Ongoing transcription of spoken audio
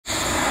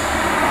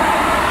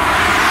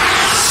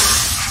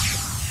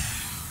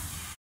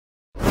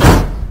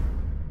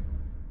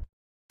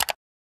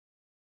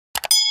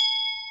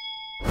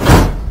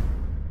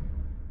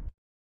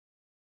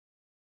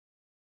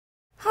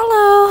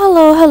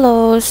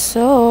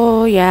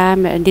Yeah,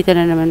 dito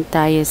na naman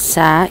tayo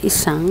sa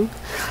isang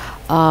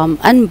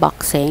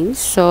unboxing.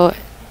 So,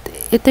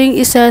 ito yung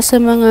isa sa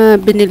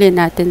mga binili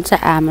natin sa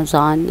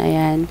Amazon.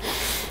 Ayan.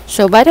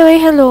 So, by the way,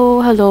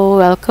 hello,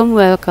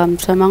 welcome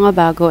sa mga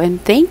bago, and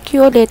thank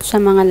you ulit sa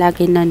mga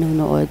lagi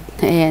nanonood.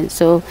 Ayan.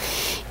 So,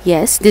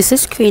 yes, this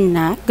is Queen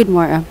Na. Good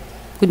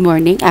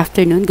morning,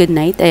 afternoon, good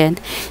night.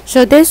 Ayan.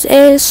 So, this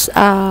is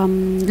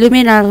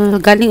Luminar,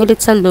 galing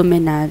ulit sa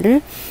Luminar.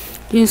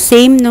 Yung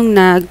same nung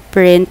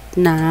nag-print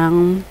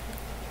ng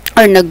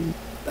or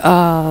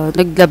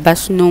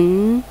naglabas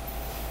nung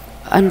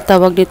ano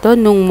tawag dito,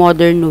 nung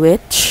Modern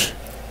Witch.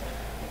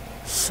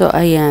 So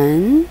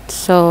ayan,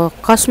 so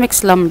Cosmic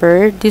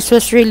Slumber, this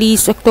was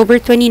released October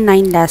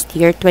 29 last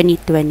year,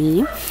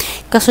 2020.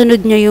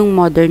 Kasunod niya yung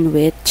Modern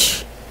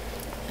Witch.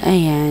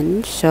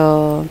 Ayan,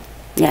 so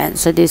yan,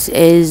 so this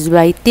is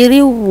by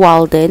Tilly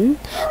Walden,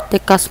 the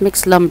Cosmic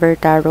Slumber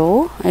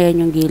Tarot.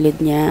 Ayan yung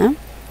gilid niya.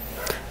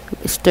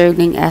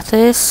 Sterling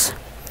Athos.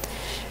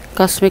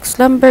 Cosmic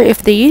Slumber.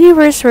 If the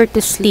universe were to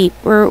sleep,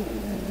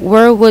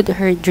 where would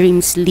her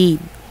dreams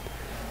lead?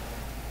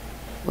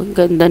 Ang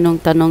ganda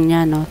nung tanong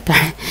niya, no?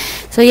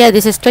 So yeah,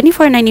 this is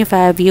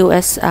 $24.95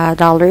 US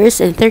dollars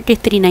and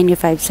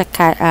 $33.95 sa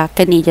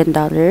Canadian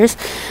dollars.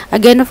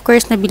 Again, of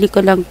course, nabili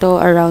ko lang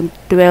to around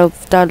 $12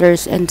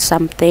 and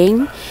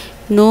something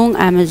nung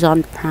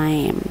Amazon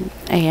Prime.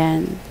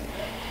 Ayan.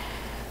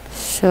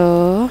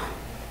 So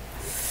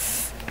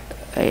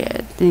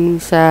ayan,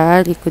 yung sa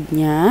likod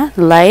niya,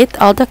 Light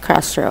All the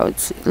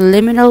Crossroads,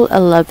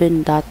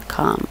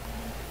 liminal11.com.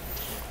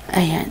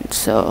 Ayan,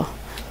 so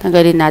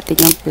tanggalin natin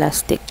yung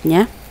plastic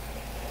niya.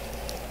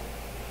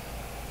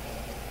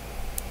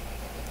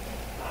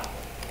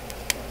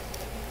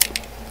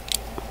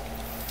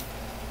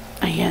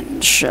 Ayan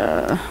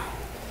siya.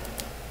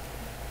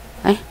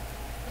 Ay,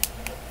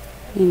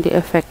 hindi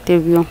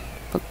effective yung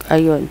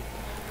ayun.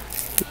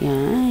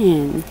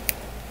 Ayan.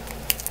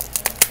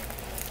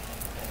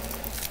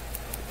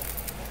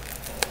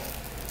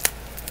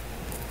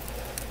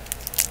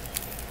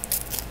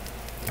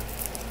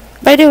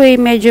 By the way,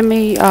 medyo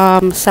may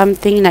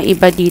something na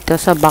iba dito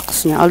sa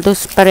box niya. Although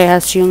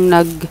parehas yung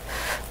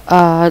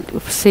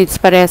since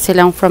parehas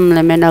silang from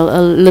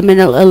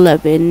Liminal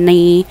 11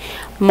 ni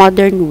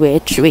Modern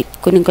Witch. Wait,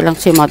 kunin ko lang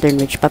si Modern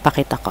Witch,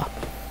 papakita ko.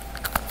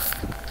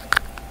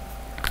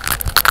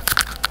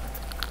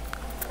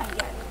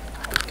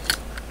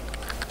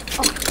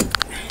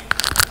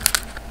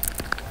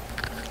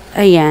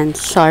 Ayan,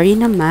 sorry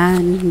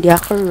naman, hindi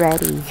ako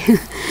ready.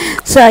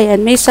 So,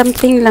 ayan, may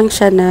something lang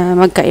siya na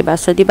magkaiba.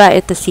 So, di ba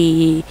ito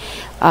si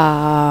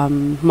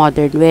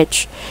Modern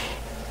Witch.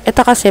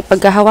 Ito kasi, pag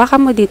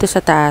hawakan mo dito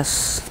sa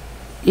taas,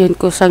 yun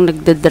kusang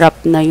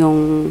nagda-drop na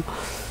yung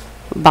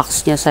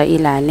box niya sa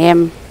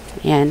ilalim.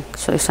 Ayan,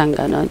 so isang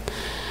ganon.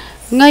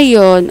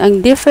 Ngayon,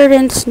 ang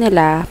difference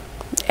nila,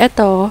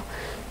 ito,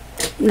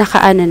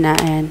 nakaano na,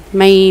 ayan,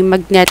 may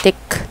magnetic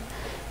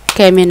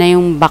keme na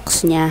yung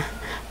box niya.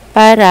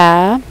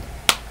 Para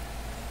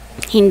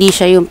hindi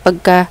siya yung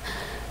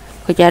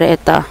kunyari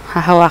ito,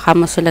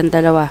 hahawakan mo silang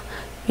dalawa.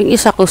 Yung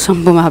isa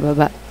kusang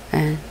bumababa.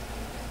 Ayan.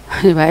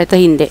 Diba? Ito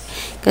hindi.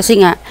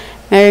 Kasi nga,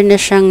 meron na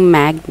siyang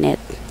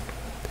magnet.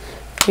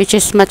 Which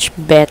is much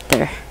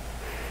better.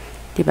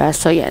 Diba?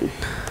 So, yan.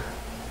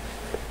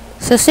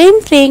 So,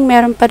 same thing,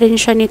 meron pa rin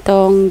siya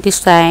nitong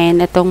design,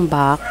 itong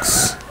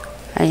box.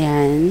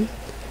 Ayan.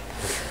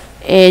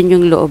 And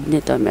yung loob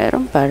nito,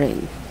 meron pa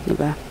rin.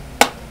 Diba?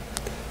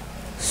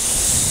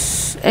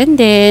 And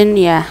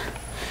then, yeah.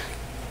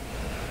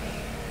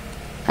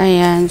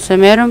 Ayan. So,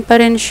 meron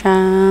pa rin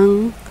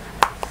siyang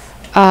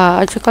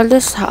what you call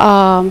this?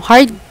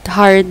 Hard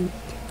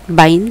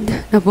bind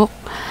na book.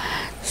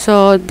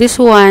 So,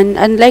 this one,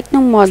 unlike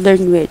nung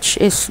Modern Witch,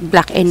 is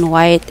black and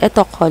white.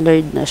 Ito,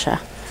 colored na siya.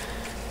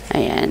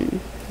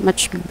 Ayan.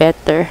 Much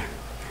better.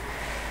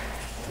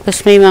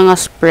 Tapos, may mga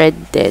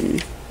spread din.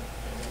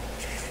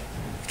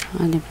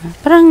 Diba?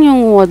 Parang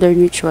yung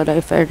Modern Witch, wala,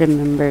 if I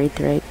remember it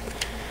right.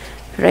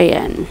 Pero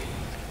ayan.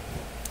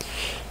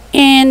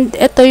 And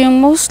ito yung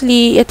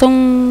mostly, itong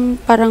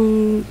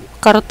parang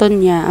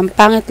karton niya, ang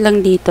pangit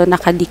lang dito,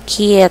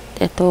 nakadikit.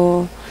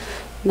 Ito,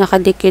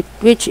 nakadikit,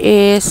 which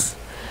is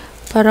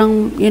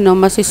parang, you know,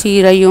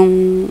 masisira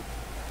yung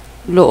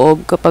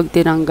loob kapag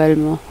tinanggal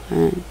mo.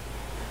 Ayan.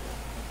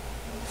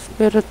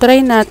 Pero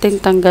try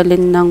natin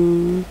tanggalin ng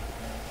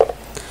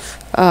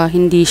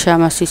hindi siya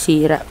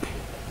masisira.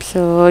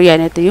 So,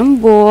 yan, ito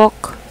yung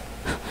book.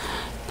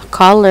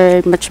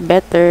 Colored, much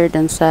better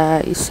than sa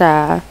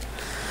isa.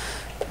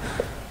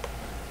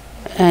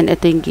 And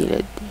ito yung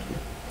gilid.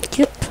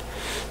 Cute.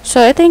 So,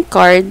 ito yung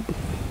card.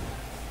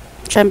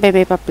 Siyempre,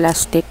 may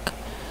pa-plastic.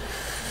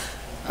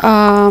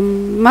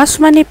 Mas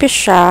manipis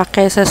siya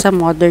kaysa sa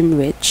Modern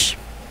Witch.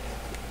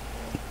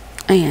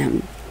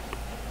 Ayan.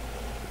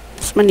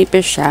 Mas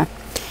manipis siya.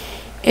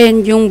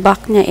 And yung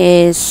back niya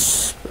is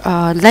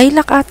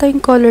lilac ata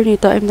yung color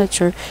nito. I'm not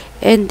sure.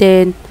 And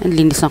then, ang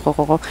linis ng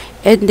kuko ko.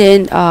 And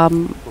then,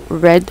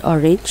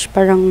 red-orange.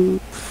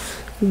 Parang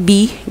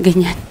B,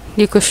 ganyan.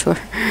 Hindi ko sure.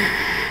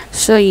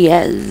 So,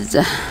 yes.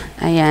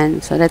 Ayan.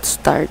 So, let's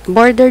start.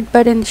 Bordered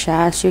pa rin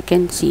siya, as you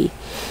can see.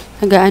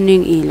 Nagaano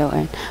yung ilaw.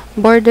 Ayan.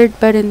 Bordered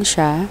pa rin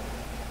siya.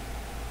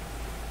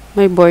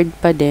 May board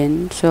pa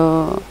din.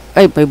 So,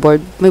 ay,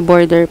 may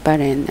border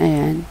pa rin.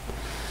 Ayan.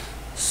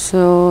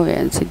 So,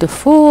 ayan. Si the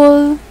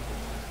Fool.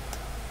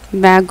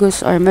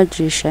 Magus or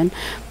Magician.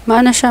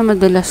 Maano siya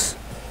madulas.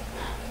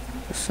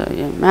 So,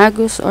 ayan.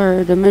 Magus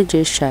or the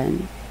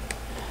Magician.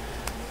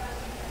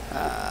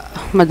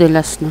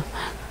 Madulas, no?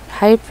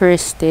 High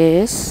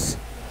Priestess.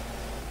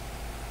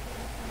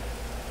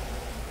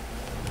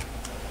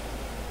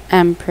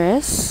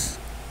 Empress.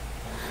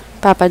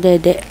 Papa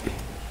Dede.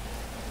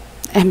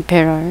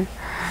 Emperor.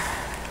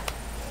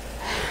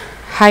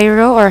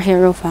 Hero or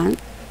Hierophant.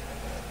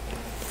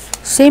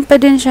 Same pa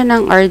din siya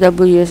ng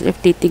RWS if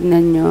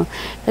titignan nyo.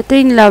 Ito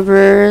yung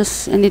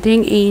Lovers, and ito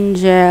yung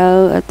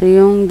Angel, ito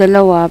yung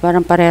dalawa,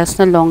 parang parehas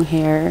na long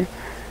hair.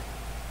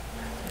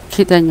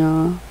 Kita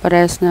nyo?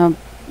 Parehas na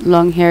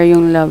long hair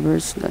yung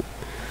Lovers.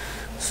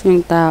 So,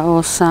 yung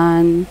tao,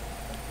 Sun.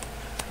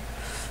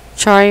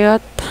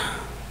 Chariot.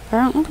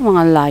 Parang ano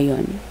mga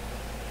lion.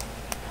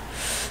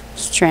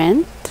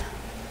 Strength.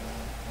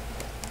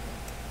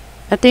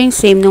 Ito yung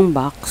same nung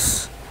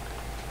box.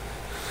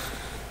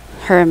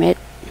 Hermit.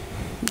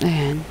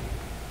 Ayan.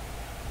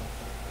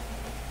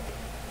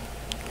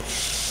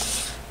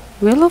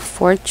 Wheel of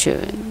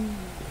Fortune.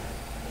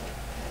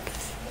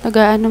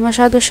 Nagaano,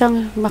 masyado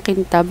siyang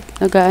makintab.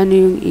 Nagaano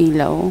yung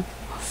ilaw.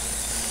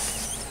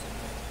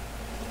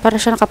 Para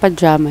siya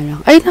nakapajama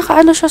lang. Ay,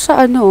 nakaano siya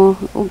sa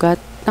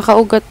ugat.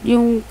 Nakaugat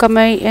yung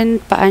kamay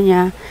and paa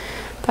niya.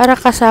 Para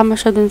kasama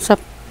siya dun sa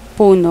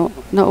puno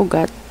na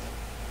ugat.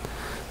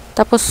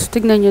 Tapos,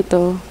 tignan nyo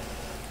to.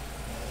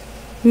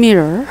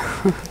 Mirror.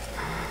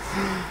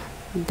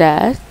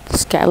 That.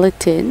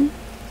 Skeleton.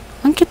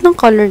 Ang cute ng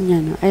color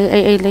niya, no?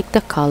 I like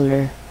the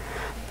color.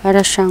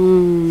 Para siyang...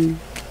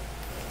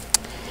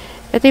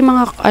 Ito yung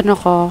mga,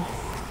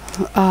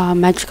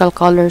 magical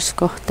colors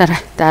ko.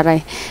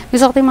 Taray.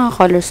 Gusto ko yung mga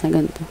colors na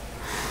ganito.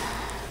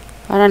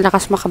 Parang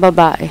lakas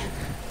makababae.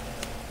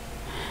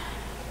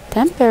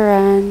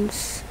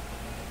 Temperance.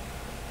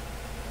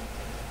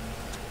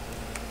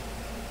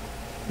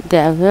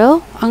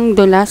 Devil. Ang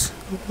dulas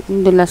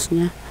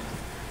niya.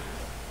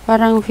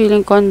 Parang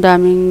feeling ko ang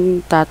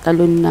daming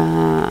tatalon na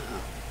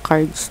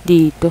cards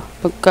dito.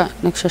 Pagka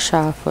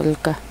nagsha-shuffle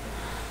ka.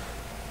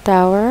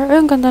 Tower. Ay,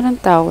 ang ganda ng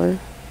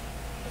tower.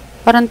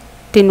 Parang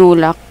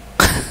tinulak.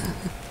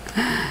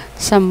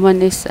 Someone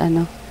is,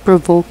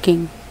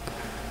 provoking.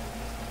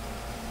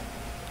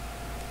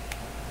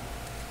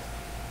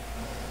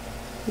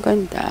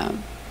 Ganda.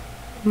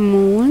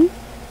 Moon.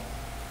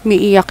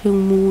 Umiiyak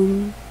yung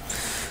moon.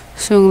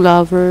 So, yung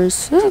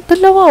Lovers.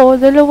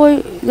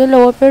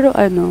 Dalawa pero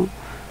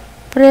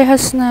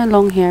parehas na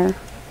long hair.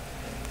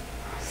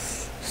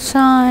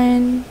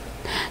 Sun.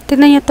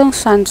 Tignan niyo tong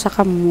sun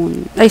saka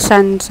moon. Ay,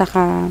 sun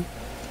saka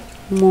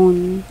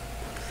moon.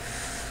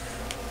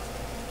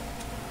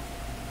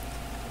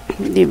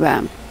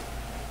 Diba?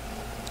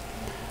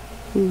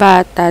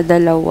 Bata,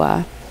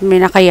 dalawa. May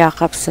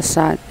nakayakap sa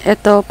sun.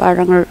 Ito,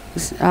 parang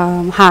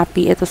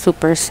happy. Ito,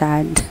 super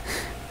sad.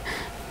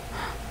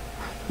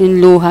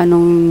 Yung luha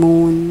ng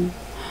moon.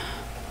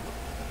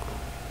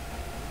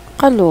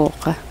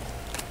 Kaloka.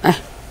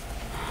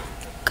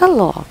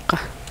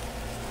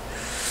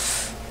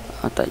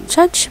 Ito,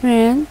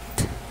 Judgment.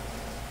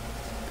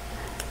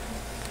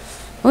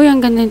 Uy,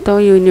 ang ganda ito.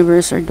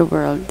 Universe or the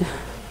world.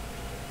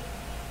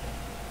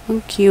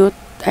 Ang cute.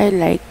 I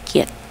like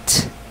it.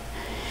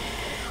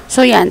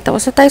 So, yan.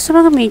 Tapos na tayo sa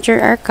mga major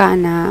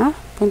arcana.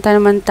 Punta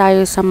naman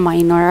tayo sa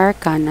minor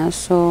arcana.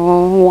 So,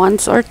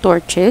 wands or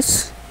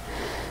torches.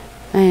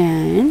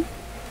 Ayan.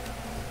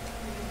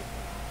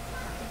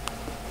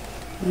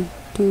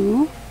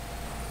 2.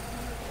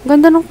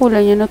 Ganda ng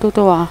kulay niya.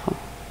 Natutuwa ako.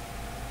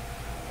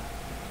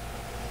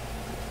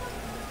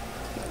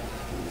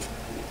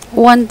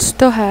 Wands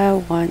to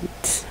have.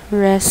 Wands.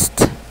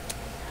 Rest.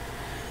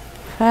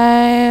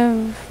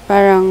 5.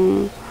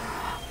 Parang,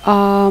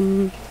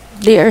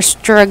 they are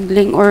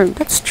struggling or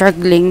not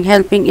struggling,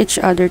 helping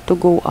each other to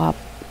go up.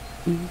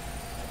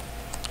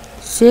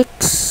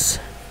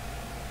 6.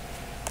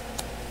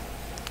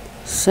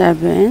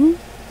 7.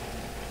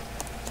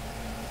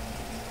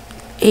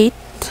 8.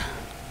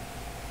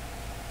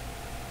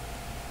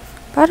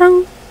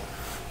 Parang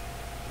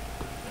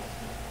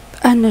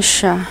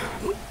siya,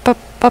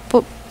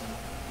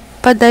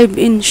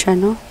 pa-dive in siya,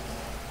 no?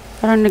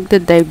 Parang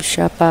nagda-dive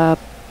siya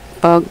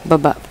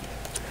pagbaba.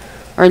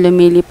 Or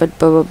lumilipad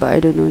pababa. I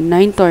don't know.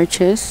 9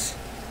 torches.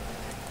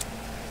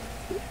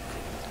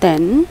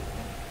 10.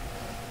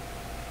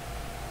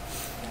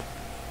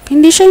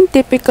 Hindi siya yung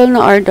typical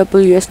na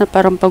RWS na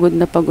parang pagod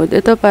na pagod.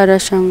 Ito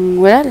para siyang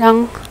wala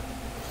lang.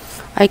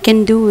 I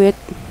can do it.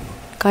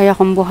 Kaya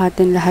kong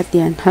buhatin lahat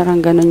yan.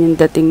 Parang ganun yung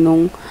dating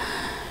nung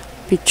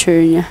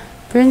picture niya.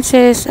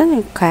 Princess.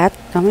 Ano yung cat?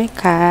 May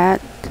cat.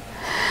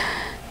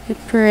 The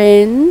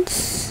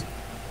prince.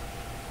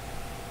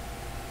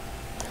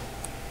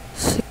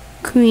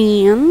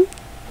 Queen.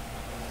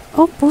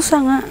 Oh, pusa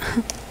nga.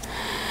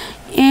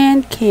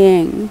 And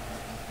king.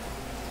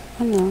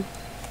 Ano?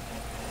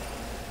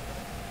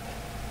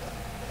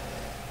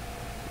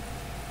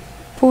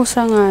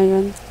 Pusa nga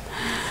yun.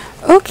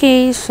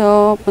 Okay,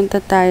 so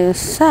punta tayo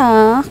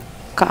sa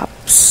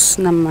cups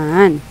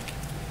naman.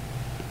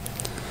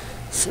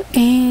 So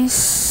is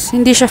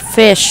hindi siya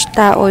fish,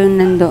 tao yung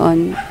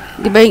nandoon.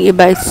 'Di ba yung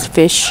iba is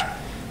fish?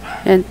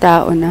 Yan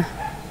tao na.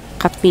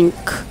 Ka-pink.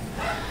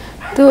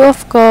 Two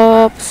of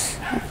cups.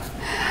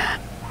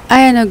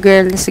 Ay, ano,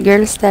 girls.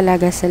 Girls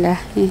talaga sila.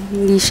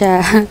 Hindi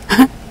siya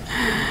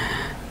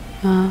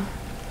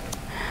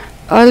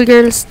all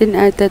girls din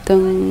ata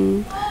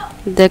tong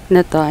deck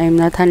na to. I'm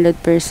not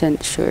 100%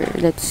 sure.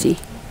 Let's see.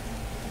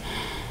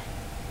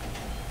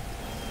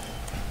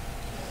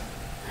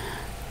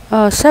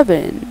 Oh,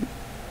 7.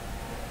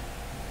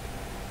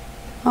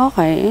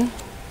 Okay.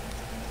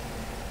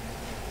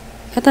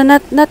 Ito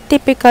not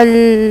typical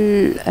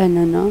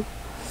ano, no.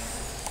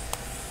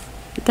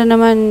 Ito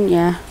naman,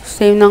 yeah,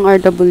 same ng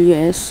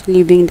RWS,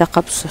 leaving the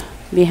cups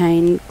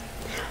behind.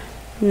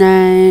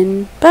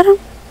 9. Parang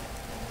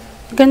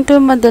ganito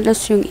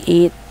madalas yung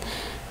 8.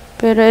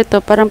 Pero ito,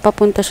 parang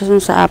papunta siya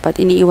sa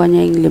 4. Iniiwan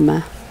niya yung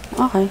 5.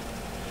 Okay.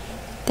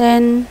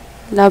 10.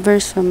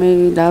 Lovers. So,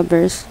 may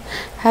lovers.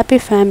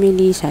 Happy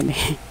family, sabi.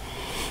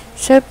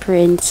 So,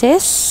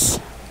 princess.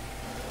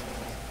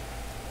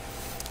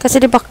 Kasi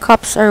diba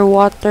cups are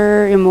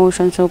water,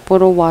 emotion. So,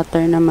 puro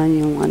water naman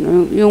yung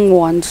ano. Yung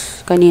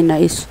wands kanina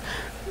is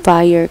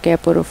fire. Kaya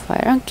puro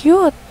fire. Ang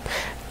cute.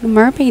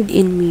 Mermaid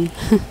in me.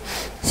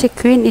 Si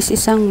Queen is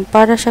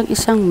para siyang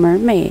isang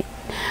mermaid.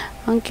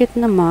 Ang cute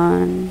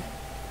naman.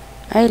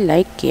 I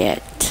like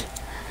it.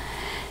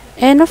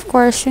 And of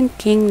course, yung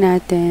king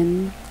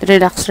natin,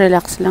 relax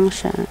lang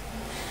siya.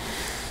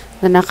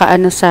 Na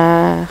nakaano sa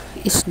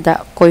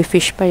isda, koi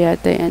fish pa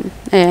yata yan.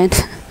 Ayan.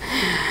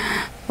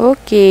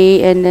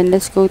 Okay, and then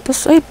let's go to,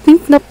 ay,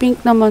 pink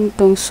naman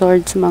tong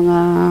swords,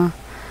 mga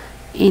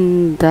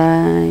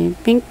inday.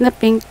 Pink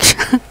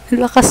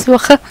lakas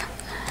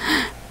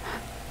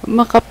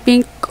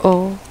maka-pink,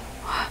 oh.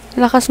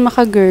 Lakas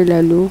maka-girl,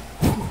 lalo.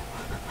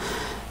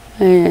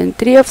 Ayan,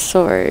 3 of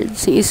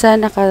swords. Yung isa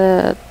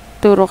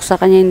nakaturok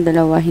sa kanya, yung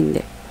dalawa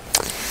hindi.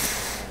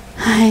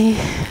 Ay,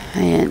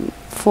 ayan,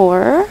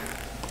 4.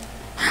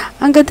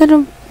 Ang ganda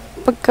ng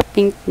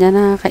pagka-pink niya,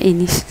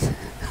 nakakainis.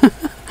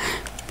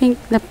 Pink.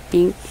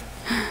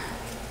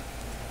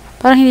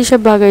 Parang hindi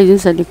siya bagay dun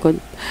sa likod.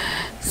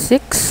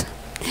 6.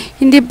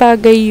 Hindi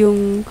bagay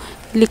yung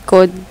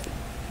likod,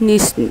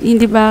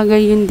 hindi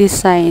bagay yung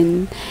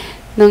design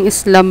ng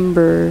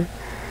Slumber,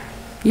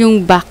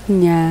 yung back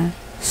niya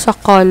sa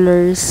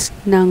colors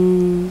ng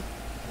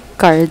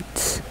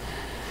cards.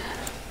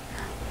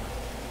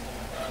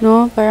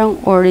 No, parang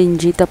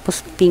orangey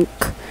tapos pink,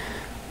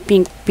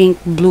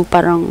 blue,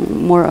 parang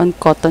more on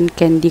cotton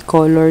candy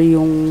color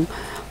yung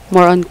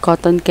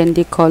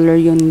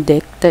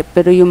deck.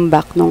 Pero yung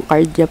back ng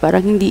card niya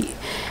parang hindi,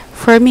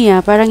 for me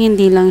parang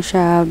hindi lang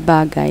siya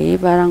bagay.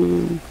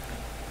 Parang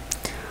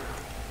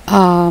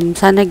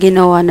sana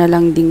ginawa na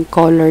lang ding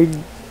colored,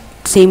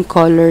 same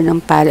color ng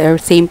palette or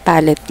same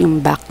palette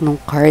yung back ng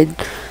card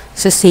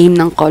sa same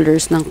ng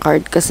colors ng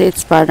card, kasi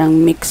it's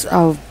parang mix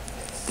of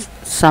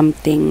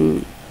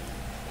something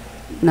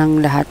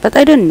ng lahat. But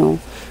I don't know,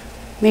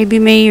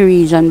 maybe may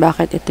reason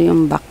bakit ito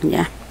yung back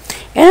niya.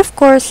 And of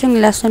course, yung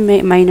last na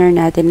minor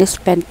natin is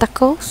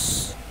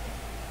Pentacles.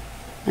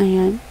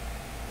 Ayan.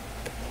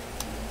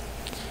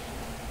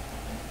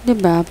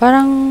 Diba?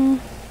 Parang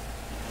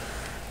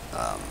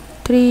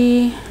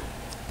 3,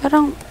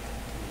 parang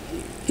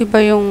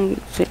iba yung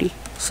 3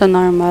 sa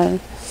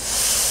normal.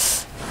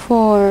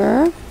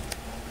 4,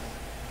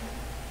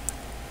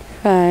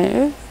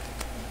 5,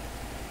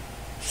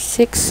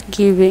 6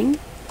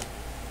 giving,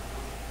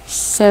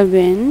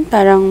 7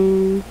 parang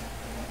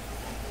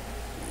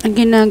ang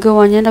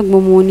ginagawa niya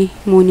nagmumuni.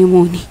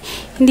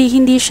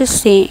 Hindi siya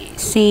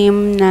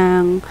same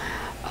ng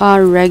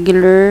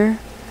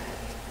regular.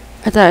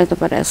 Ito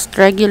pares.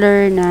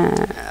 Regular na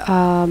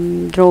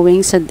drawing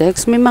sa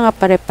decks. May mga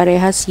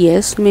pare-parehas,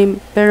 yes.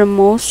 Pero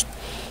most,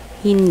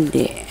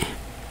 hindi.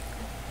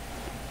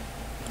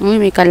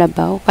 Uy, may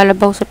kalabaw.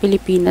 Kalabaw sa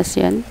Pilipinas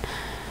yan.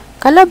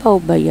 Kalabaw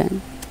ba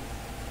yan?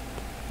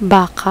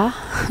 Baka?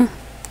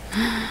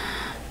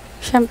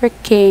 Siyempre,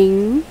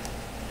 king.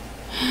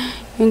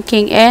 Yung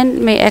king,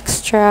 and may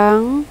extra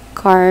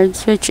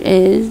cards, which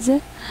is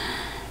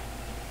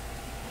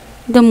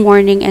the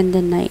morning and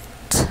the night.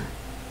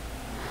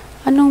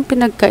 Anong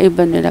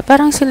pinagkaiba nila?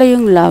 Parang sila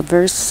yung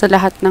lovers sa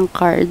lahat ng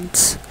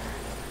cards.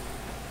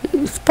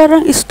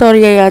 Parang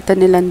istorya yata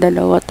nilang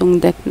dalawa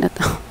tong deck na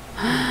to.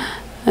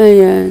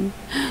 Ayan.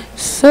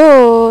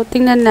 So,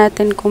 tingnan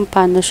natin kung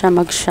paano siya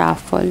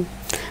mag-shuffle.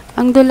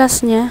 Ang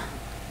dulas niya,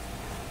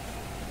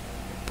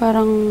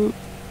 parang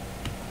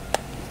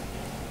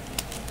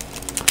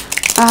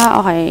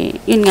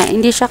okay. Yun nga,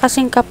 hindi siya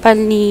kasing kapal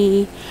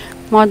ni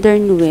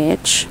Modern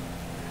Witch.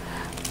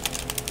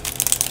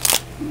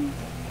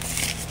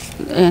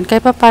 Ayan,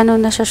 kahit pa paano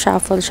na siya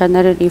shuffle siya,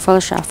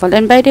 nare-riffle shuffle.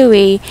 And by the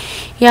way,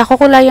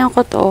 kukulayan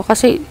ko to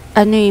kasi,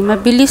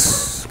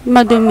 mabilis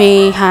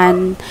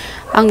madumihan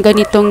ang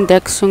ganitong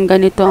decks, yung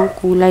ganito ang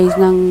kulay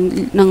ng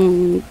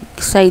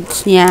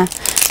sides niya.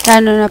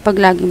 Lalo na pag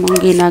lagi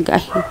mong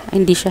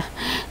hindi siya.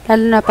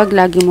 Lalo na pag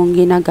lagi mong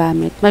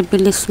ginagamit.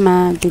 Mabilis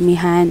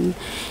madumihan.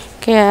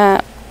 Kaya,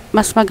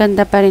 mas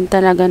maganda pa rin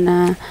talaga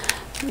na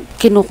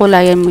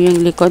kinukulayan mo yung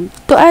likod.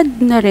 To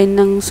add na rin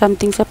ng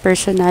something sa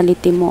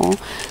personality mo,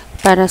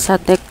 para sa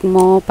deck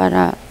mo,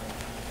 para,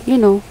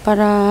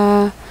 para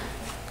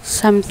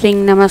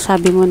something na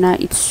masabi mo na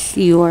it's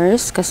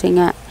yours,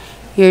 kasi nga,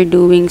 you're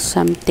doing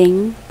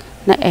something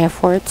na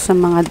effort sa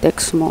mga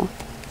decks mo.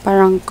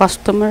 Parang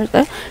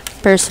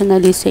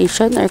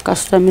personalization or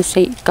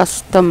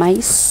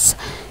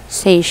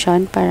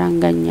customization, parang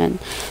ganyan.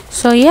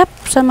 So, yep,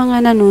 sa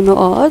mga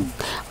nanunood,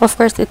 of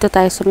course, ito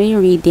tayo sa may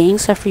reading.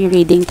 Sa free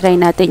reading, try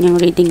natin yung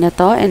reading na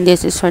to. And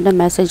this is for the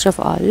message of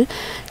all,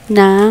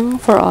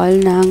 for all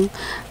ng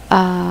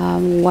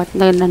what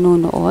na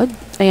nanunood.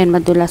 Ayan,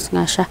 madulas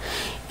nga siya.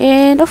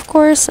 And of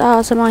course,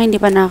 sa mga hindi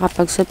pa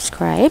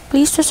nakakapag-subscribe,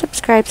 please to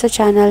subscribe sa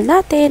channel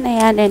natin.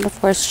 Ayan, and of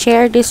course,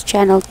 share this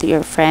channel to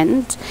your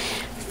friends,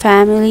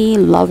 family,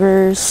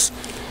 lovers,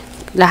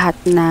 lahat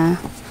na.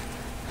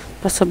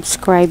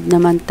 Pa-subscribe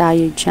naman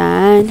tayo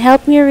dyan.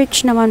 Help me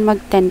reach naman mag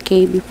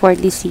 10K before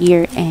this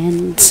year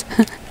ends.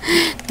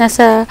 As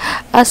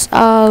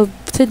of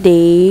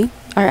today,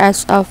 or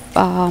as of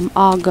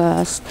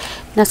August,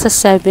 nasa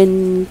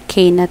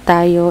 7K na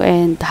tayo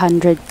and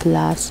 100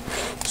 plus.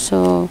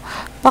 So,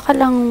 baka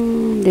lang,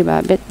 diba,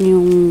 bet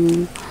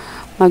yung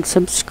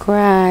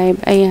mag-subscribe.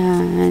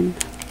 Ayan.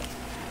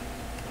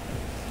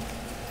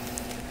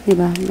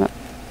 Diba?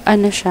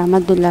 Siya,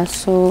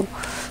 madulas. So,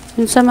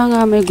 yun sa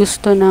mga may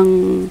gusto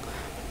ng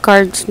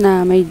cards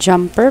na may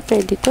jumper,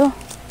 pwede to.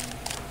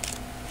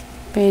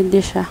 Pwede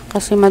siya,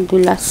 kasi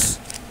madulas.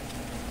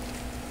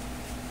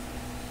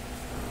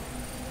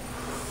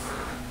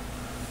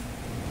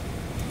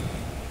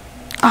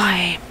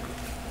 Okay.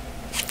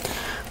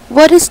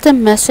 What is the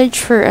message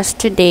for us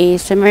today?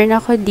 So, meron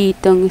ako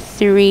ditong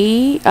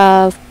 3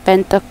 of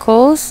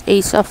Pentacles,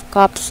 Ace of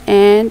Cups,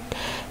 and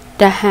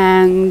the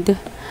Hanged.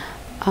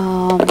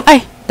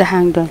 The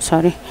Hanged One,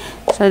 sorry.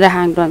 So, the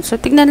Hanged One. So,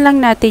 tignan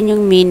lang natin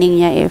yung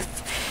meaning niya if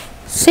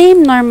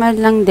same, normal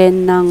lang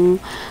din ng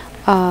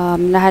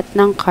lahat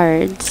ng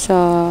cards. So,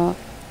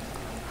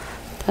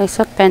 tayo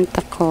sa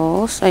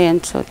Pentacles.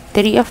 Ayan, so,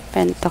 3 of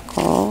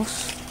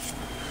Pentacles.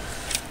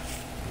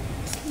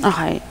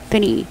 Okay,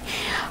 3.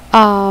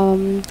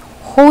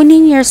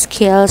 Honing your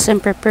skills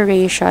and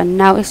preparation,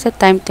 now is the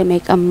time to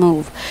make a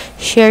move.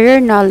 Share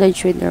your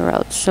knowledge with the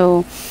world.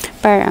 So,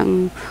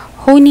 parang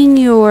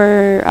honing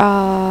your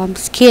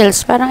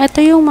skills. Parang ito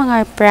yung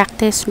mga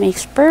practice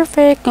makes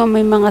perfect. Kung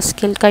may mga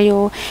skill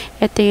kayo,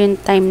 ito yung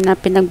time na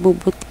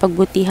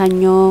pagbutihan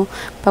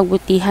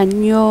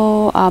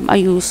nyo,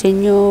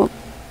 ayusin nyo,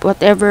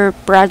 whatever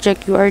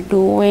project you are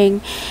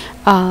doing.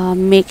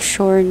 Make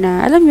sure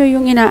na, alam nyo,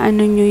 yung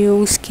inaano nyo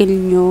yung skill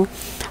nyo.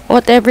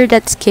 Whatever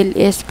that skill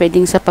is,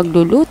 pwedeng sa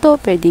pagluluto,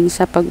 pwedeng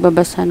sa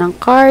pagbabasa ng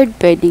card,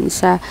 pwedeng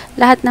sa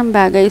lahat ng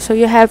bagay. So,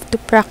 you have to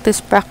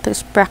practice.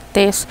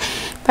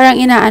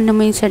 Parang inaano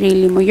mo yung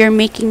sarili mo. You're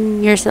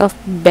making yourself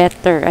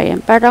better.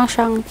 Ayan. Parang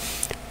siyang,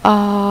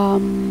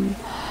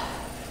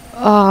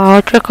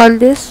 what you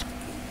call this?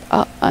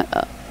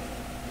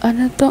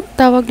 Ano to?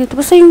 Tawag nito.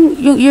 Basta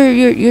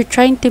you're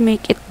trying to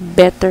make it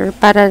better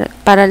para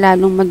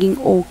lalong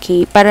maging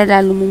okay. Para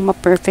lalong mong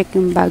ma-perfect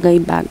yung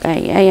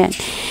bagay-bagay. Ayan.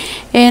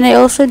 And I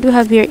also do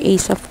have your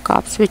Ace of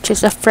Cups, which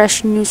is a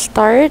fresh new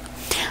start,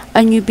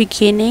 a new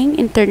beginning,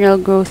 internal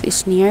growth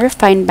is near,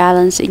 find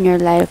balance in your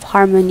life,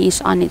 harmony is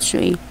on its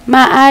way.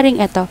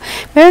 Maaring ito,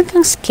 meron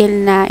kang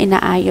skill na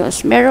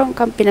inaayos, meron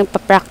kang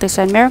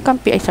pinagpa-practicean, meron kang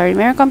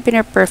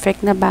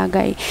pina-perfect na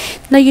bagay,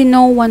 na you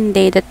know one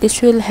day that this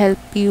will help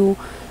you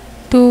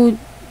to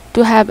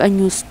have a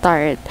new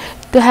start,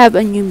 to have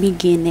a new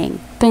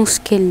beginning. Itong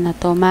skill na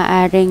to,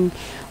 maaring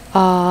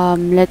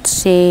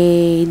let's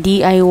say,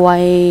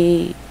 DIY,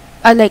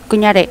 like,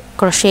 kunyari,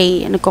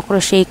 crochet,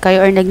 nagko-crochet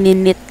kayo or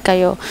nagninit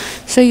kayo.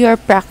 So, you're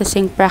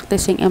practicing,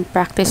 and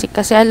practicing.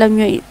 Kasi alam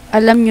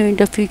nyo in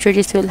the future,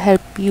 this will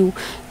help you,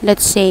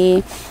 let's say,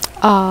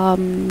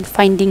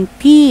 finding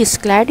peace,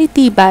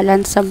 clarity,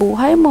 balance sa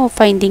buhay mo,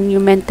 finding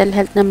yung mental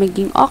health na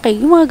maging okay,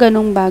 yung mga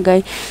ganong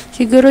bagay.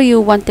 Siguro, you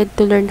wanted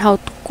to learn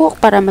how to cook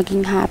para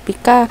maging happy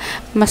ka,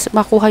 mas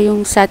makuha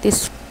yung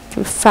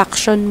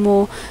satisfaction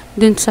mo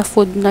dun sa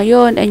food na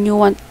yon, and you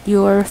want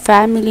your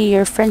family,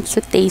 your friends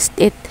to taste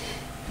it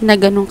na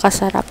ganun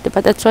kasarap, diba?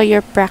 That's why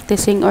you're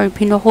practicing or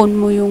pinuhon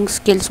mo yung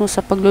skills mo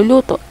sa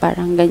pagluluto,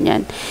 parang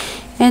ganyan.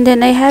 And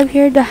then I have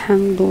here the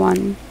Hanged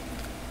One,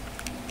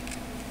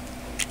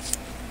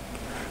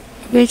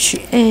 which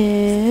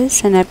is,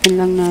 hanapin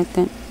lang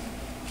natin.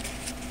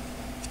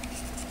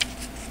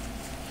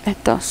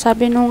 Ito,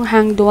 sabi nung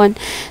Hanged One,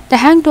 the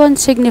Hanged One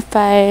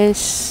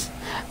signifies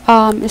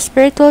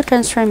Spiritual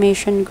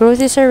transformation. Growth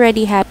is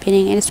already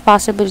happening, and it's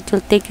possible it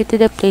will take you to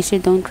the place you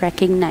don't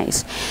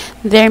recognize.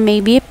 There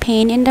may be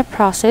pain in the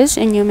process,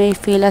 and you may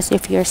feel as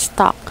if you're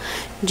stuck.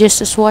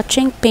 Just as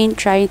watching paint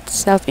dry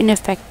itself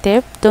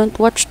ineffective, don't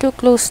watch too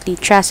closely.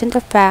 Trust in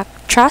the fact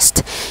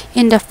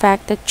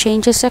that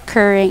change is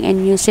occurring,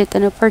 and use it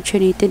an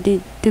opportunity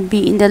to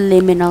be in the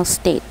liminal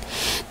state.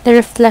 The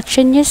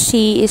reflection you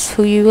see is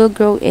who you will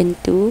grow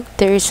into.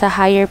 There is a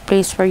higher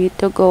place for you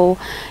to go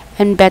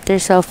and better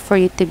self for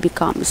you to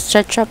become.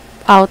 Stretch up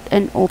out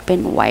and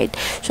open wide.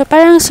 So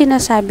parang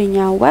sinasabi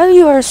niya, while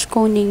you are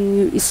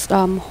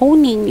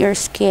honing your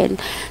skill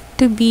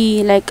to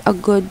be like a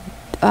good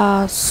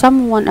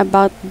someone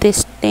about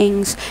these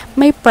things,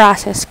 may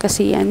process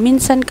kasi yan.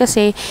 Minsan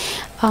kasi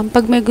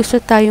pag may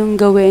gusto tayong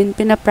gawin,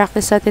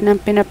 pinapractice natin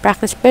ng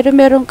pinapractice, pero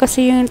meron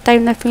kasi yung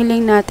time na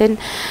feeling natin,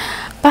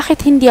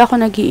 bakit hindi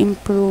ako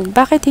nag-i-improve?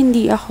 Bakit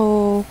hindi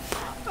ako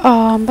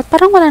ba't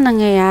parang wala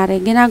nangyayari?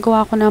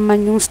 Ginagawa ko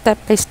naman yung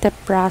step-by-step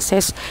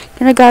process.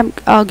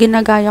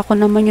 Ginagaya ko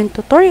naman yung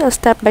tutorial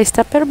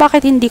step-by-step. Pero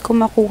bakit hindi ko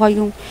makuha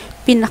yung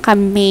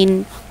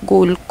pinaka-main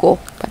goal ko?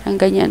 Parang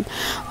ganyan.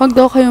 Huwag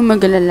daw kayong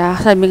magalala.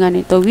 Sabi nga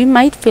nito, we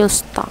might feel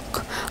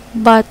stuck.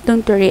 But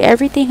don't worry,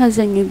 everything has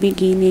a new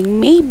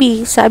beginning.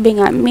 Maybe, sabi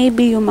nga,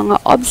 maybe yung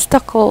mga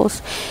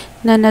obstacles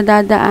na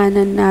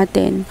nadadaanan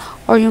natin,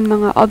 or yung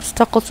mga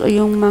obstacles, o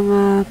yung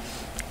mga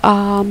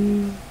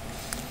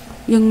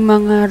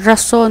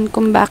rason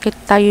kung bakit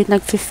tayo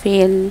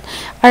nag-fail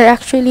are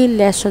actually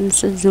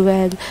lessons as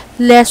well.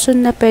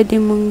 Lesson na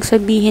pwede mong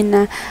sabihin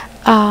na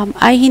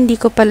ay hindi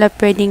ko pala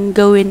pwedeng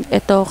gawin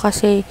ito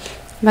kasi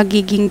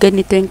magiging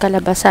ganito yung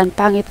kalabasan,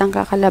 pangit ang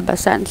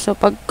kakalabasan. So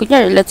pag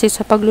kunyari, let's say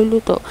sa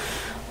pagluluto,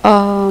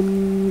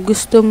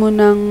 gusto mo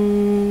ng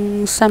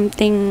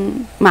something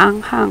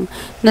maanghang,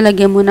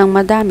 nalagyan mo ng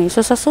madami.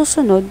 So sa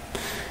susunod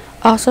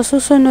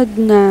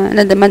na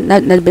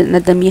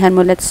nadamihan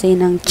mo, let's say,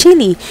 ng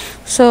chili.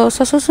 So,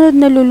 sa susunod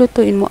na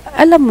lulutuin mo,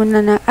 alam mo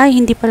na ay,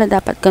 hindi pala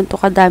dapat ganito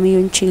kadami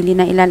yung chili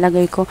na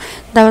ilalagay ko.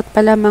 Dapat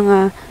pala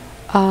mga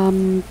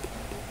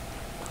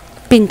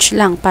pinch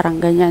lang, parang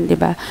ganyan, di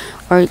ba?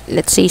 Or,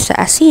 let's say, sa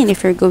asin,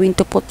 if you're going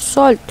to put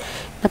salt,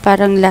 na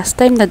parang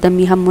last time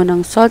nadamihan mo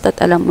ng salt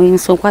at alam mo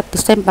yung sukat,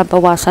 this time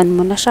babawasan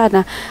mo na siya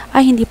na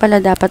ay hindi pala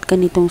dapat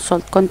ganitong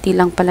salt, konti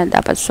lang pala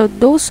dapat. So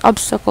those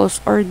obstacles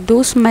or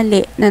those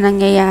mali na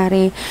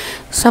nangyayari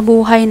sa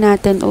buhay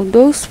natin, or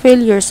those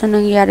failures na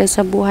nangyayari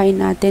sa buhay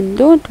natin,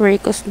 don't worry,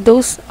 because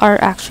those are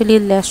actually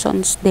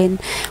lessons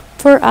din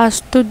for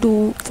us to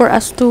know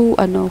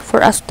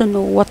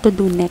what to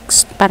do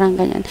next, parang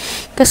ganyan.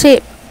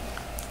 Kasi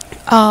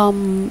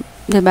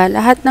 'di ba?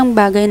 Lahat ng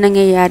bagay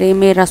nangyayari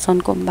may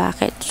rason kung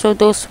bakit. So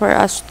those for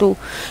us to,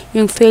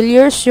 yung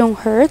failures,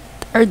 yung hurt,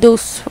 or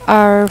those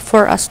are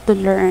for us to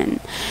learn.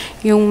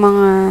 Yung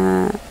mga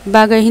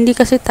bagay, hindi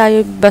kasi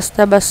tayo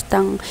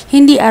basta-bastang,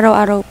 hindi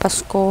araw-araw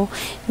Pasko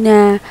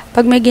na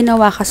pag may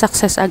ginawa ka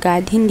success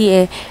agad.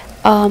 Hindi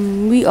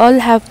we all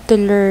have to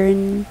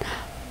learn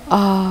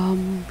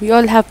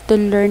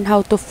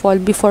how to fall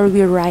before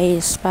we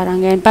rise.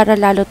 Parang ganyan, para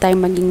lalo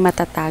tayong maging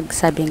matatag,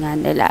 sabi nga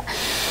nila.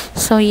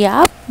 So,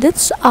 yeah,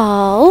 that's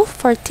all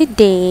for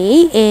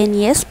today. And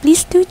yes,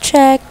 please do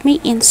check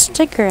my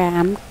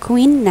Instagram,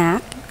 Queen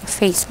Nak,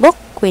 Facebook,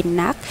 Queen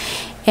Nak,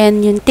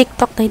 and yung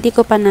TikTok na hindi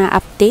ko pa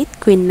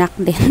na-update, Queen Nak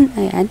din.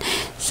 Ayan.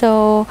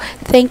 So,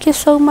 thank you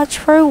so much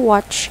for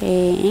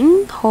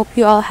watching. Hope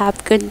you all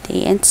have good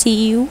day and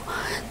see you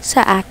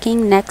sa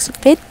aking next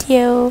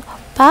video.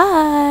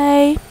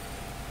 Bye!